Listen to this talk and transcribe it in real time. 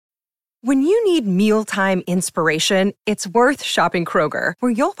When you need mealtime inspiration, it's worth shopping Kroger,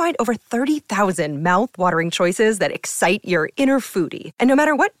 where you'll find over 30,000 mouth-watering choices that excite your inner foodie. And no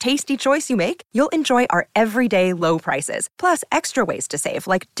matter what tasty choice you make, you'll enjoy our everyday low prices, plus extra ways to save,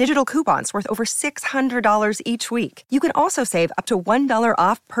 like digital coupons worth over $600 each week. You can also save up to $1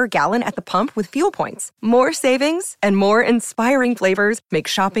 off per gallon at the pump with fuel points. More savings and more inspiring flavors make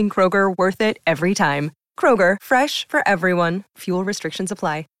shopping Kroger worth it every time. Kroger, fresh for everyone. Fuel restrictions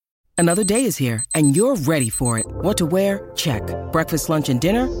apply. Another day is here, and you're ready for it. What to wear? Check. Breakfast, lunch, and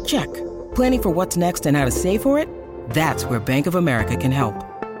dinner? Check. Planning for what's next and how to save for it? That's where Bank of America can help.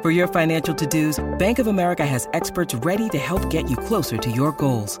 For your financial to-dos, Bank of America has experts ready to help get you closer to your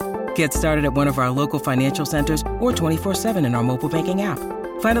goals. Get started at one of our local financial centers or 24/7 in our mobile banking app.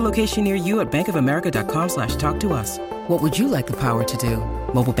 Find a location near you at bankofamerica.com/talktous. What would you like the power to do?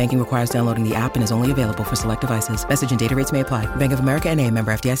 Mobile banking requires downloading the app and is only available for select devices. Message and data rates may apply. Bank of America N.A.,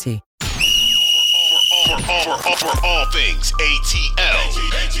 member FDIC. For all things ATL.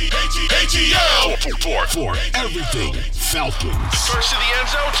 For everything Falcons. First to the end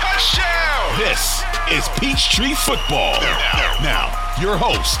zone, touchdown! This is Peachtree Football. Now, your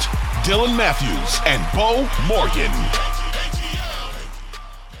host, Dylan Matthews and Bo Morgan.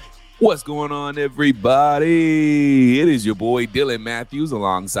 What's going on, everybody? It is your boy Dylan Matthews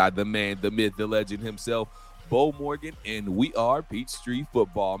alongside the man, the myth, the legend himself, Bo Morgan, and we are Peachtree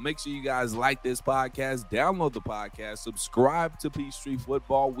Football. Make sure you guys like this podcast, download the podcast, subscribe to Peachtree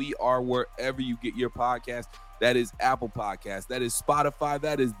Football. We are wherever you get your podcast. That is Apple Podcasts, that is Spotify,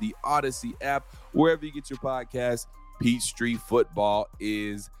 that is the Odyssey app. Wherever you get your podcast, Peachtree Football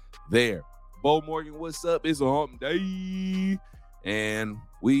is there. Bo Morgan, what's up? It's a hump day, and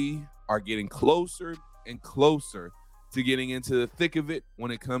we are getting closer and closer to getting into the thick of it when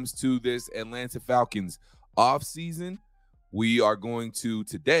it comes to this Atlanta Falcons offseason. We are going to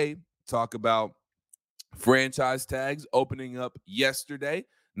today talk about franchise tags opening up yesterday.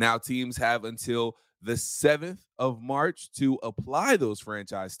 Now teams have until the 7th of March to apply those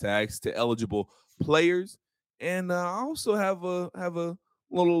franchise tags to eligible players. And I also have a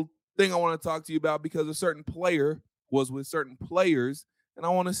little thing I want to talk to you about because a certain player was with certain players, and I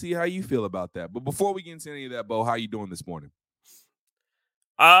want to see how you feel about that. But before we get into any of that, Bo, how you doing this morning?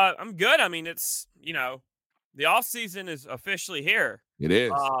 I'm good. I mean, it's, the offseason is officially here. It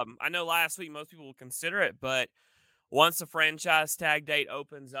is. I know last week most people will consider it, but once the franchise tag date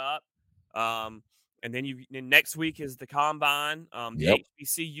opens up, and then next week is the combine. The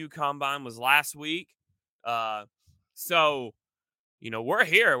HBCU combine was last week. So, we're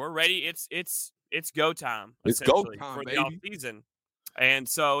here. We're ready. It's go time. It's go time, for the baby. offseason. And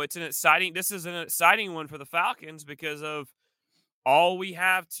so this is an exciting one for the Falcons because of all we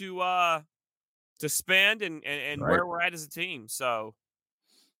have to spend and right, where we're at as a team. So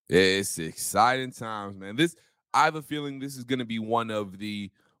it's exciting times, man. I have a feeling this is going to be one of the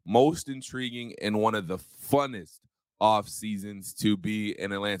most intriguing and one of the funnest off seasons to be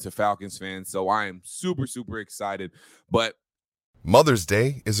an Atlanta Falcons fan. So I am super, super excited. But Mother's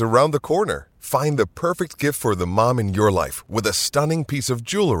Day is around the corner. Find the perfect gift for the mom in your life with a stunning piece of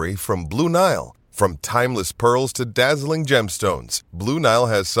jewelry from Blue Nile. From timeless pearls to dazzling gemstones, Blue Nile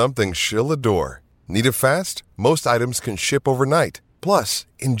has something she'll adore. Need it fast? Most items can ship overnight. Plus,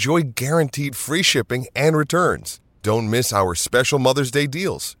 enjoy guaranteed free shipping and returns. Don't miss our special Mother's Day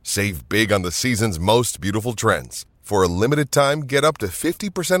deals. Save big on the season's most beautiful trends. For a limited time, get up to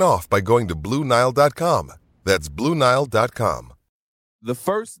 50% off by going to BlueNile.com. That's BlueNile.com. The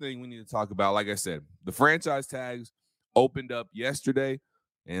first thing we need to talk about, like I said, the franchise tags opened up yesterday,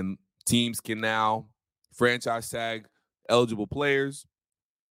 and teams can now franchise tag eligible players.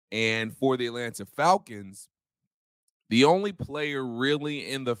 And for the Atlanta Falcons, the only player really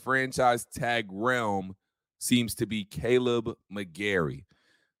in the franchise tag realm seems to be Caleb McGarry.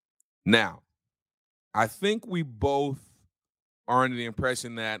 Now, I think we both are under the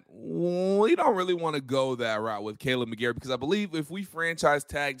impression that we don't really want to go that route with Caleb McGarry, because I believe if we franchise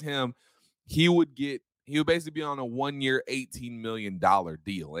tagged him, he would basically be on a 1-year, $18 million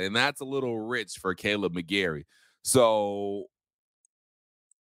deal. And that's a little rich for Caleb McGarry. So,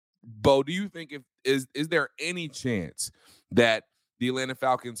 Bo, do you think is there any chance that the Atlanta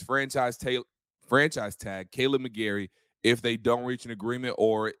Falcons franchise tag Caleb McGarry if they don't reach an agreement,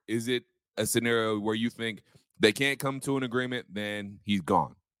 or is it a scenario where you think they can't come to an agreement, then he's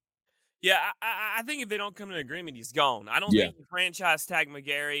gone? Yeah, I think if they don't come to an agreement, he's gone. I don't think you franchise tag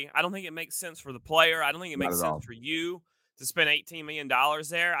McGarry. I don't think it makes sense for the player. I don't think it makes sense for you to spend $18 million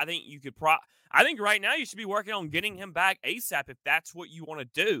there. I think you could I think right now you should be working on getting him back ASAP if that's what you want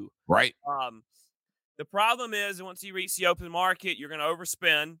to do. Right. The problem is once you reach the open market, you're going to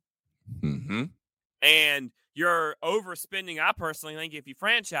overspend. Mm-hmm. And you're overspending, I personally think, if you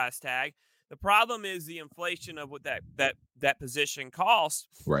franchise tag. The problem is the inflation of what that position costs.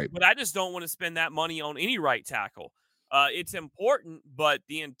 Right. But I just don't want to spend that money on any right tackle. It's important, but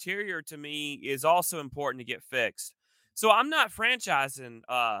the interior to me is also important to get fixed. So I'm not franchise tagging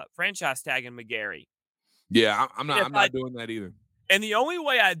McGarry. Yeah, I'm not doing that either. And the only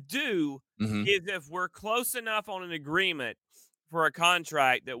way I do Mm-hmm. is if we're close enough on an agreement for a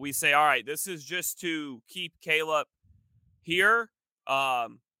contract that we say, all right, this is just to keep Caleb here,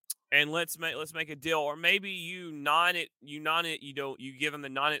 and let's make a deal. Or maybe you give him the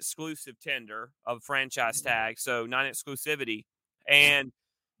non-exclusive tender of franchise tag, so non-exclusivity, and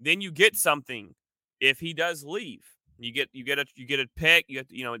then you get something if he does leave. You get a pick.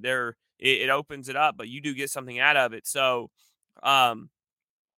 It opens it up, but you do get something out of it. So,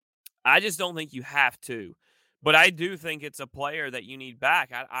 I just don't think you have to. But I do think it's a player that you need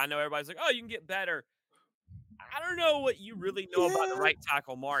back. I know everybody's like, oh, you can get better. I don't know what you really know about the right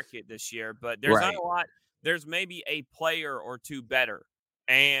tackle market this year, but there's not a lot. There's maybe a player or two better,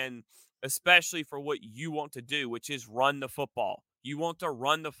 and especially for what you want to do, which is run the football. You want to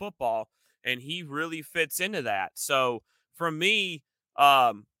run the football, and he really fits into that. So for me,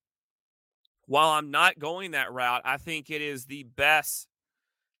 while I'm not going that route, I think it is the best.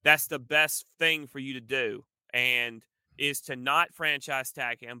 That's the best thing for you to do, and is to not franchise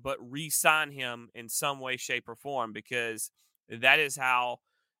tag him, but re-sign him in some way, shape, or form, because that is how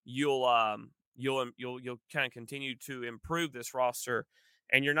you'll kind of continue to improve this roster,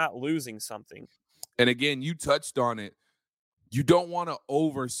 and you're not losing something. And again, you touched on it. You don't want to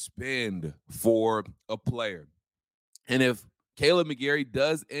overspend for a player. And if Caleb McGarry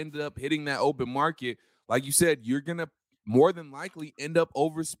does end up hitting that open market, like you said, you're going to more than likely end up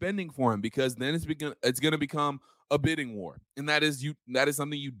overspending for him, because then it's going to become a bidding war. And that is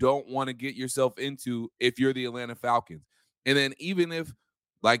something you don't want to get yourself into if you're the Atlanta Falcons. And then even if,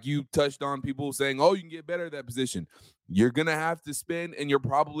 like you touched on, people saying, oh, you can get better at that position, you're going to have to spend, and you're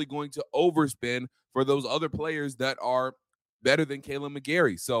probably going to overspend for those other players that are better than Caleb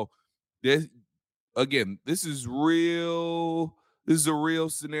McGarry. So this is real. This is a real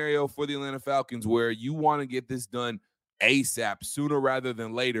scenario for the Atlanta Falcons where you want to get this done ASAP, sooner rather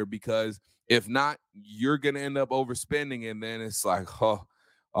than later, because if not, you're going to end up overspending, and then it's like, oh,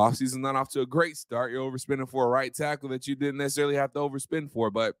 offseason's not off to a great start. You're overspending for a right tackle that you didn't necessarily have to overspend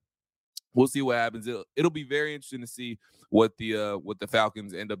for, but we'll see what happens. It'll be very interesting to see what the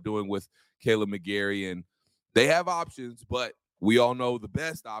Falcons end up doing with Caleb McGarry, and they have options, but we all know the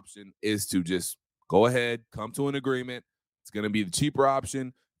best option is to just go ahead, come to an agreement. It's going to be the cheaper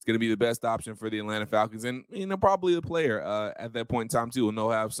option. It's going to be the best option for the Atlanta Falcons, and probably the player at that point in time too. And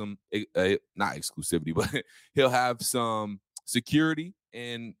they'll have some not exclusivity, but he'll have some security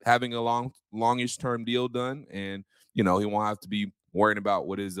in having a longish term deal done, and he won't have to be worrying about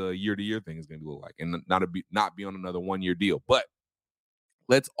what his year-to-year thing is going to look like, and not be on another 1-year deal. But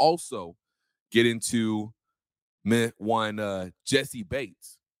let's also get into Jesse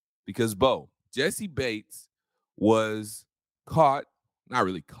Bates, because Jesse Bates was caught. Not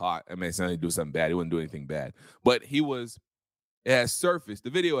really caught. I mean, it's not to do something bad. He wouldn't do anything bad. But it has surfaced. The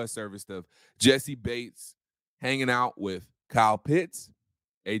video has surfaced of Jesse Bates hanging out with Kyle Pitts,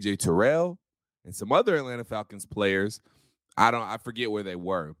 AJ Terrell, and some other Atlanta Falcons players. I forget where they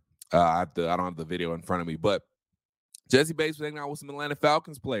were. I don't have the video in front of me. But Jesse Bates was hanging out with some Atlanta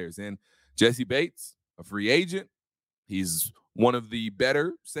Falcons players. And Jesse Bates, a free agent. He's one of the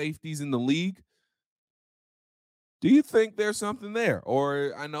better safeties in the league. Do you think there's something there?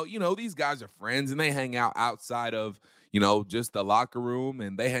 Or I know, these guys are friends and they hang out outside of, just the locker room,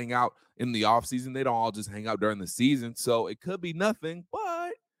 and they hang out in the offseason. They don't all just hang out during the season. So it could be nothing,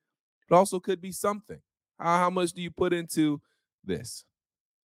 but it also could be something. How much do you put into this?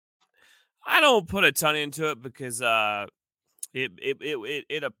 I don't put a ton into it because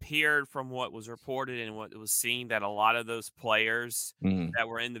it appeared from what was reported and what was seen that a lot of those players that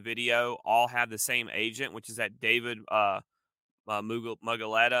were in the video all have the same agent, which is that David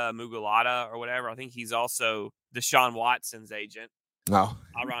Mugulata or whatever. I think he's also Deshaun Watson's agent. Oh,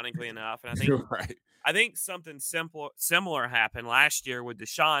 ironically enough, and I think right. I think something similar happened last year with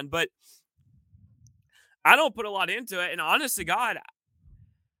Deshaun, but I don't put a lot into it. And honest to God,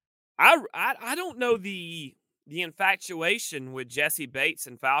 I don't know the infatuation with Jesse Bates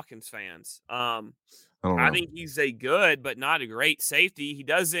and Falcons fans. I think he's a good but not a great safety. He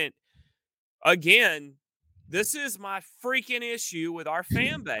doesn't. Again, this is my freaking issue with our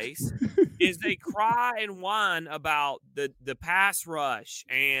fan base is they cry and whine about the pass rush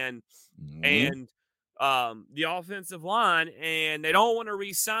and the offensive line, and they don't want to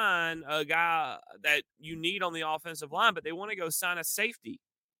re-sign a guy that you need on the offensive line, but they want to go sign a safety.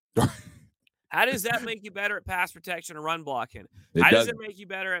 How does that make you better at pass protection or run blocking? How does it make you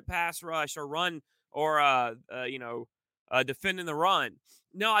better at pass rush or run or defending the run?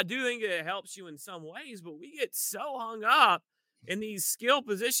 No, I do think it helps you in some ways, but we get so hung up in these skill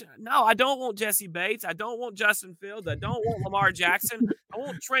positions. No, I don't want Jesse Bates. I don't want Justin Fields. I don't want Lamar Jackson. I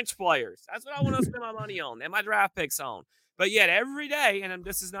want trench players. That's what I want to spend my money on and my draft picks on. But yet every day, and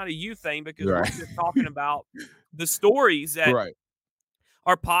this is not a you thing because we're just talking about the stories that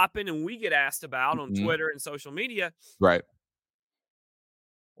are popping and we get asked about on Twitter and social media. Right.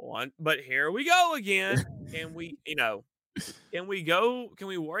 But here we go again. And can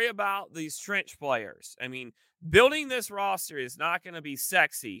we worry about these trench players? I mean, building this roster is not going to be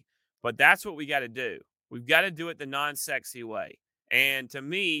sexy, but that's what we got to do. We've got to do it the non-sexy way. And to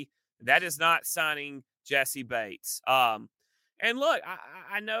me, that is not signing Jesse Bates. And look,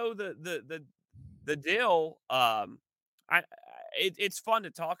 I know the deal. It's fun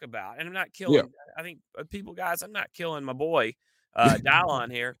to talk about, and I'm not killing. Yeah. I think I'm not killing my boy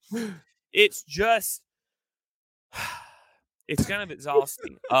Dylon here. It's just, it's kind of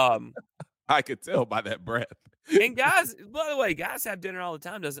exhausting. I could tell by that breath. And guys, by the way, guys have dinner all the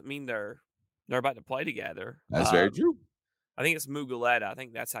time doesn't mean they're about to play together. That's very true. I think it's Muguleta. I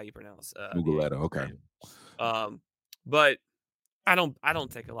think that's how you pronounce it. Muguleta. Okay. But I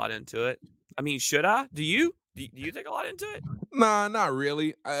don't take a lot into it. I mean, should I? Do you? Do you take a lot into it? Nah, not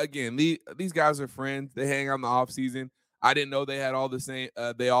really. Again, these guys are friends. They hang out in the off season. I didn't know they had all the same.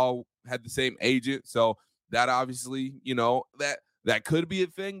 They all had the same agent, so that obviously, that could be a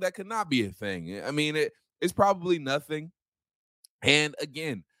thing. That could not be a thing. I mean, it's probably nothing. And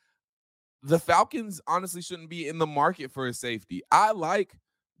again, the Falcons honestly shouldn't be in the market for a safety. I like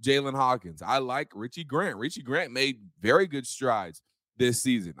Jalen Hawkins. I like Richie Grant. Richie Grant made very good strides this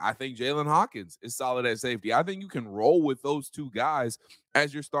season. I think Jalen Hawkins is solid at safety. I think you can roll with those two guys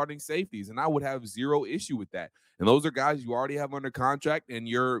as your starting safeties, and I would have zero issue with that. And those are guys you already have under contract, and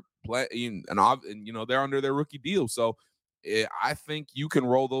you're playing, and they're under their rookie deal. So I think you can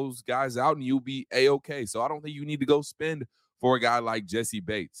roll those guys out, and you'll be a-okay. So I don't think you need to go spend for a guy like Jesse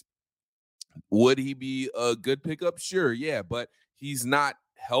Bates. Would he be a good pickup? Sure, yeah, but he's not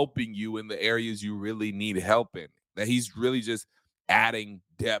helping you in the areas you really need help in. That he's really just adding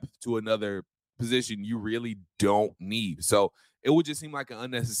depth to another position you really don't need. So it would just seem like an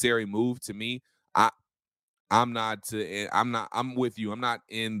unnecessary move to me. I'm with you. I'm not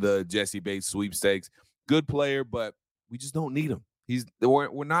in the Jesse Bates sweepstakes. Good player, but we just don't need him.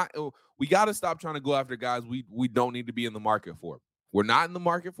 We got to stop trying to go after guys we don't need to be in the market for. We're not in the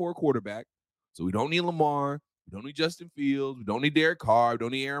market for a quarterback, so we don't need Lamar. We don't need Justin Fields. We don't need Derek Carr. We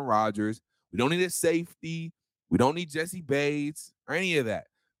don't need Aaron Rodgers. We don't need a safety. We don't need Jesse Bates or any of that.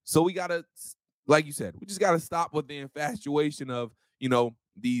 So we got to, like you said, we just got to stop with the infatuation of,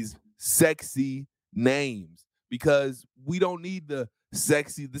 these sexy names, because we don't need the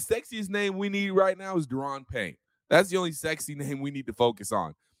sexiest name we need right now is Deron Payne. That's the only sexy name we need to focus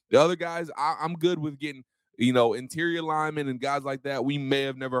on. The other guys, I'm good with getting, interior linemen and guys like that we may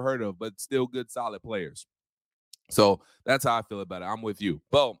have never heard of, but still good, solid players. So that's how I feel about it. I'm with you.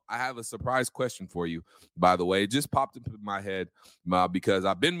 Bo, I have a surprise question for you, by the way. It just popped into my head because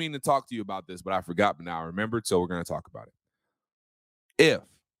I've been meaning to talk to you about this, but I forgot, but now I remembered, so we're going to talk about it. If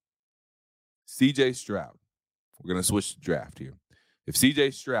C.J. Stroud, we're going to switch the draft here. If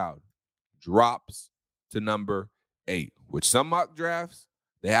C.J. Stroud drops to number 8, which some mock drafts,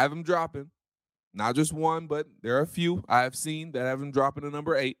 they have him dropping. Not just one, but there are a few I have seen that have him dropping to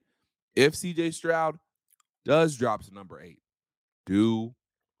number 8. If C.J. Stroud does drop to number 8, do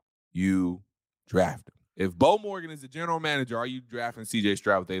you draft him? If Bo Morgan is the general manager, are you drafting C.J.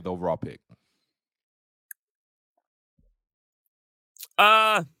 Stroud with the 8th overall pick?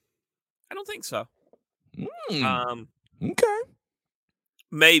 I don't think so. Okay.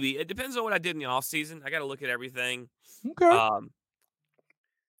 Maybe. It depends on what I did in the offseason. I got to look at everything. Okay.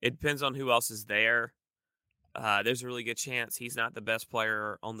 It depends on who else is there. There's a really good chance he's not the best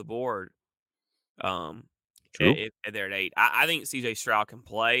player on the board. True. They're at 8. I think C.J. Stroud can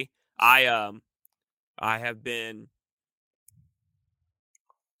play. I have been,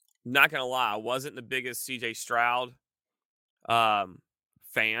 not gonna lie, I wasn't the biggest C.J. Stroud fan.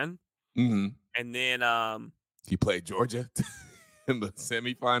 Mm-hmm. And then he played Georgia in the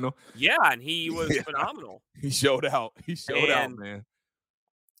semifinal. Yeah, and he was phenomenal. He showed out. Out, man.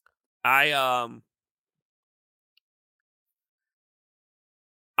 I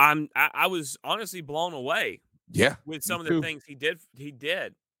was honestly blown away. Yeah, with some of the things he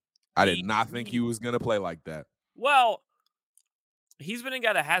did. I did not think he was going to play like that. Well, he's been a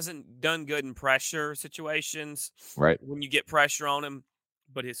guy that hasn't done good in pressure situations. Right. When you get pressure on him,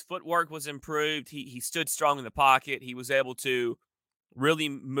 but his footwork was improved. He stood strong in the pocket. He was able to really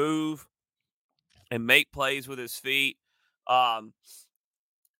move and make plays with his feet. And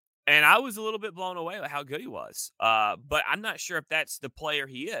I was a little bit blown away by how good he was. But I'm not sure if that's the player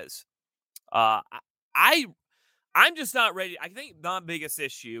he is. I'm just not ready. I think the biggest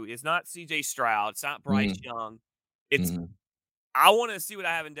issue is not C.J. Stroud. It's not Bryce Young. It's I want to see what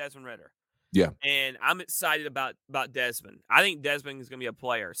I have in Desmond Ridder. Yeah. And I'm excited about Desmond. I think Desmond is going to be a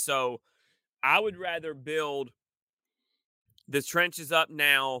player. So I would rather build the trenches up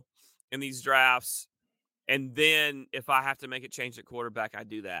now in these drafts. And then if I have to make a change at quarterback, I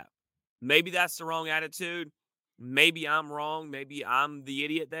do that. Maybe that's the wrong attitude. Maybe I'm wrong. Maybe I'm the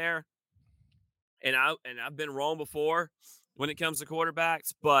idiot there. And I've been wrong before when it comes to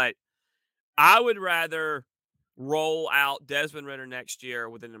quarterbacks, but I would rather roll out Desmond Ridder next year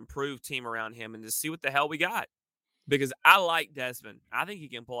with an improved team around him and just see what the hell we got. Because I like Desmond. I think he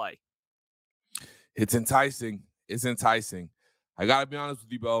can play. It's enticing. It's enticing. I got to be honest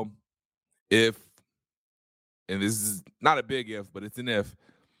with you, Bo. And this is not a big if, but it's an if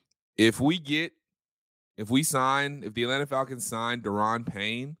the Atlanta Falcons sign Daron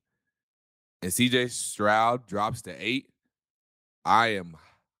Payne, and C.J. Stroud drops to 8, I'm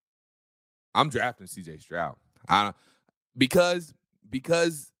drafting C.J. Stroud. Because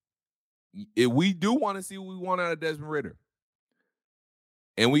if we do want to see what we want out of Desmond Ridder,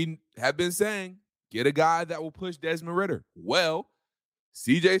 and we have been saying, get a guy that will push Desmond Ridder. Well,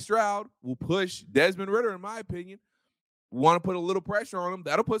 C.J. Stroud will push Desmond Ridder, in my opinion. Want to put a little pressure on him,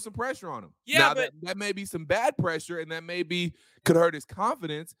 that'll put some pressure on him. Yeah, now, but that may be some bad pressure, and that could hurt his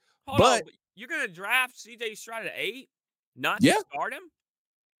confidence. Hold on, you're going to draft C.J. Stroud at 8? Not to start him?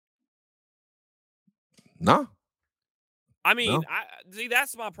 No. I mean, see,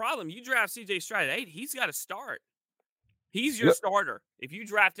 that's my problem. You draft C.J. Stroud at 8, he's got to start. He's your starter. If you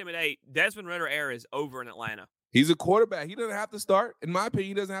draft him at 8, Desmond Ridder era is over in Atlanta. He's a quarterback. He doesn't have to start. In my opinion,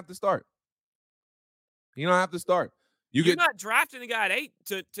 he doesn't have to start. He don't have to start. You're not drafting a guy at 8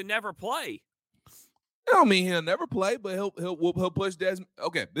 to never play. I don't mean he'll never play, but he'll push Desmond.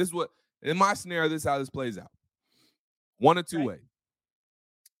 Okay, this is what in my scenario. This is how this plays out. One or two ways.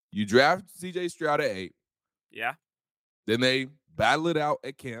 You draft C.J. Stroud at 8. Yeah. Then they battle it out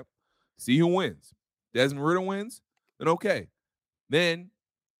at camp. See who wins. Desmond Ridder wins. Then okay. Then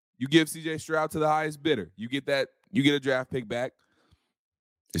you give C.J. Stroud to the highest bidder. You get a draft pick back.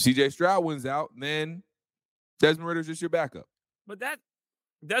 If C.J. Stroud wins out, then Desmond Ridder's just your backup. But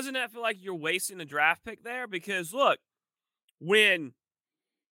doesn't that feel like you're wasting a draft pick there? Because look,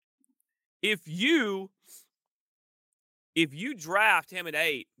 if you draft him at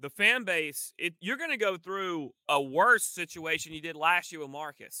 8, the fan base, you're going to go through a worse situation you did last year with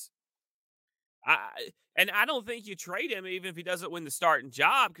Marcus. I don't think you trade him even if he doesn't win the starting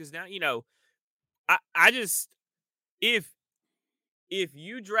job, because now, if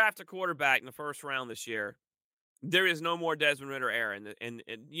you draft a quarterback in the first round this year, there is no more Desmond Ridder era. And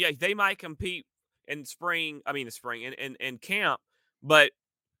they might compete in camp, but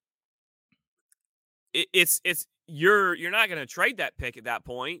you're not going to trade that pick at that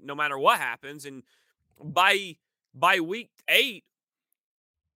point, no matter what happens. And by week 8,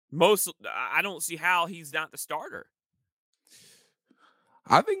 I don't see how he's not the starter.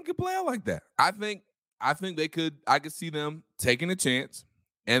 I think he could play out like that. I think they could. I could see them taking a chance,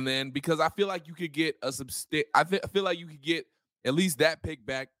 and then because I feel like you could get I feel like you could get at least that pick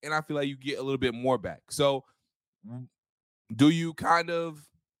back, and I feel like you get a little bit more back. So, do you kind of,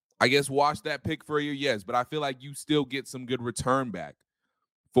 I guess, wash that pick for a year? Yes, but I feel like you still get some good return back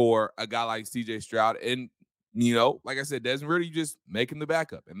for a guy like C.J. Stroud. And, like I said, Desmond Ridder, you just make him the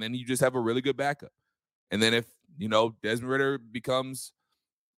backup, and then you just have a really good backup. And then if, Desmond Ridder becomes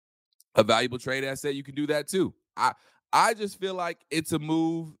a valuable trade asset, you can do that too. I just feel like it's a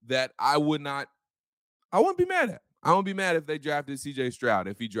move that I wouldn't be mad at. I won't be mad if they drafted C.J. Stroud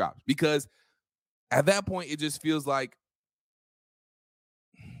if he drops, because at that point, it just feels like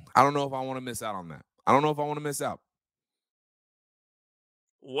I don't know if I want to miss out on that. I don't know if I want to miss out.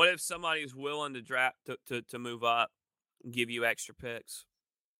 What if somebody's willing to draft to move up and give you extra picks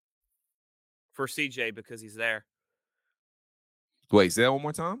for CJ because he's there? Wait, say that one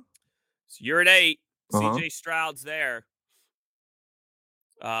more time. So you're at 8. CJ Stroud's there.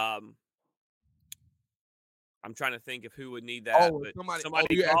 I'm trying to think of who would need that. But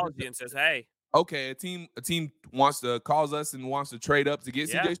somebody calls you and says, "Hey." Okay, a team calls us and wants to trade up to get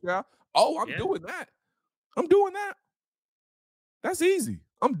CJ Stroud. Oh, I'm doing that. I'm doing that. That's easy.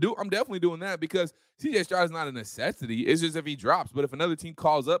 I'm definitely doing that because C.J. Stroud is not a necessity. It's just if he drops. But if another team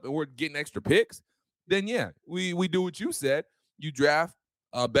calls up and we're getting extra picks, then yeah, we do what you said. You draft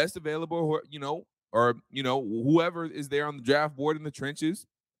best available, or whoever is there on the draft board in the trenches.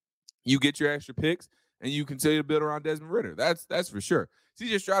 You get your extra picks and you continue to build around Desmond Ridder. That's for sure.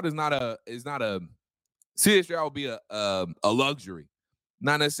 C.J. Stroud is not a C.J. Stroud will be a luxury,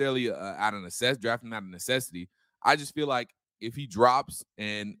 not necessarily out of necessity. Drafting out of necessity. I just feel like if he drops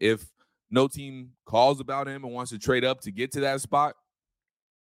and if no team calls about him and wants to trade up to get to that spot,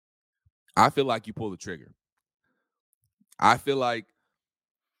 I feel like you pull the trigger. I feel like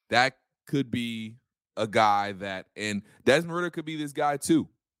that could be a guy that, and Desmond Ridder could be this guy too.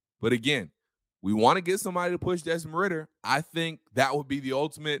 But again, we want to get somebody to push Desmond Ridder. I think that would be the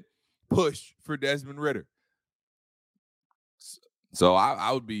ultimate push for Desmond Ridder. So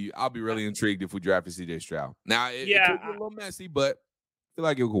I'll be really intrigued if we drafted C.J. Stroud. Now it could be a little messy, but I feel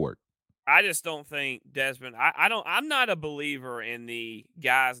like it could work. I just don't think Desmond. I'm not a believer in the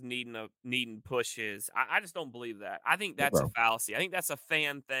guys needing pushes. I just don't believe that. I think that's a fallacy. I think that's a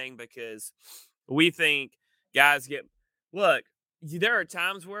fan thing because we think guys get. Look, there are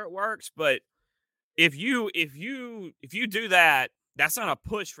times where it works, but if you do that, that's not a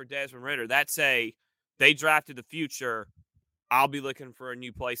push for Desmond Ridder. That's they drafted the future. I'll be looking for a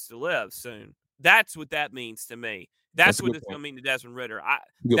new place to live soon. That's what that means to me. That's what it's going to mean to Desmond Ridder.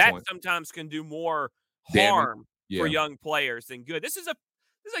 That sometimes can do more harm for young players than good. This is a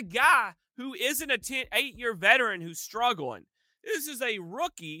guy who isn't a 8-year veteran who's struggling. This is a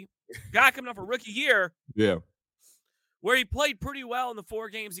rookie guy coming off a rookie year. Yeah. Where he played pretty well in the 4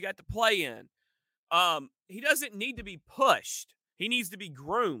 games he got to play in. He doesn't need to be pushed. He needs to be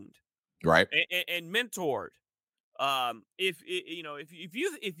groomed, right, and mentored. If you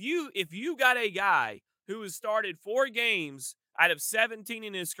got a guy who has started 4 games out of 17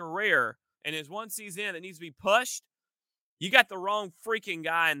 in his career and his 1 season that needs to be pushed, you got the wrong freaking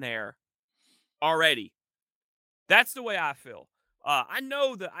guy in there already. That's the way I feel. I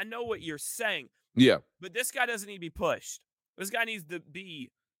know what you're saying. Yeah. But this guy doesn't need to be pushed. This guy needs to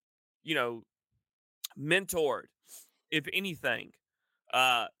be, mentored, if anything.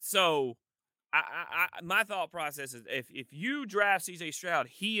 So my thought process is if you draft C.J. Stroud,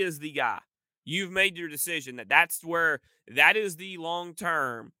 he is the guy. You've made your decision that is the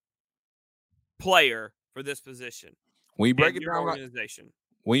long-term player for this position. When you break it down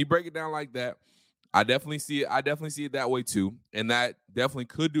when you break it down like that, I definitely see it that way too. And that definitely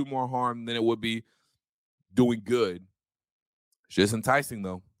could do more harm than it would be doing good. It's just enticing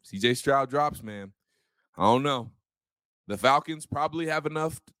though. C.J. Stroud drops, man. I don't know. The Falcons probably have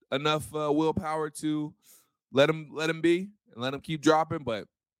enough willpower to let him be and let him keep dropping, but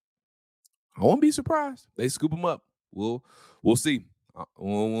I won't be surprised. They scoop him up. We'll see.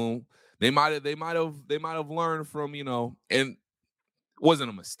 They might have learned from, and it wasn't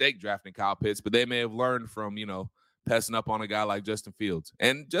a mistake drafting Kyle Pitts, but they may have learned from, passing up on a guy like Justin Fields.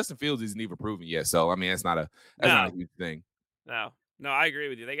 And Justin Fields isn't even proven yet. So I mean, that's not a huge thing. No, I agree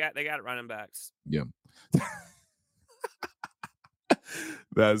with you. They got running backs. Yeah.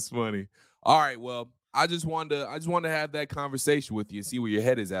 That's funny. All right, well, I just wanted to have that conversation with you and see where your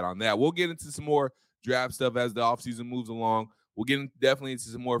head is at on that. We'll get into some more draft stuff as the offseason moves along. We'll get definitely into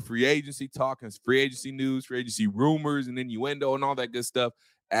some more free agency talk and free agency news, free agency rumors, and innuendo and all that good stuff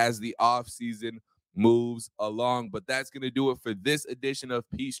as the offseason moves along. But that's going to do it for this edition of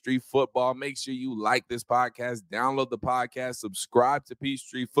Peachtree Football. Make sure you like this podcast, download the podcast, subscribe to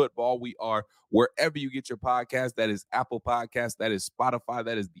Peachtree Football. We are wherever you get your podcast. That is Apple Podcasts, that is Spotify,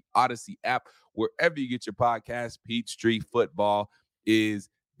 that is the Odyssey app. Wherever you get your podcast, Peachtree Football is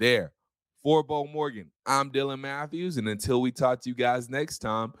there. For Bo Morgan, I'm Dylan Matthews, and until we talk to you guys next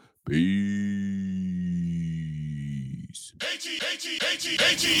time, peace.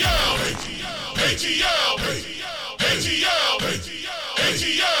 ATL.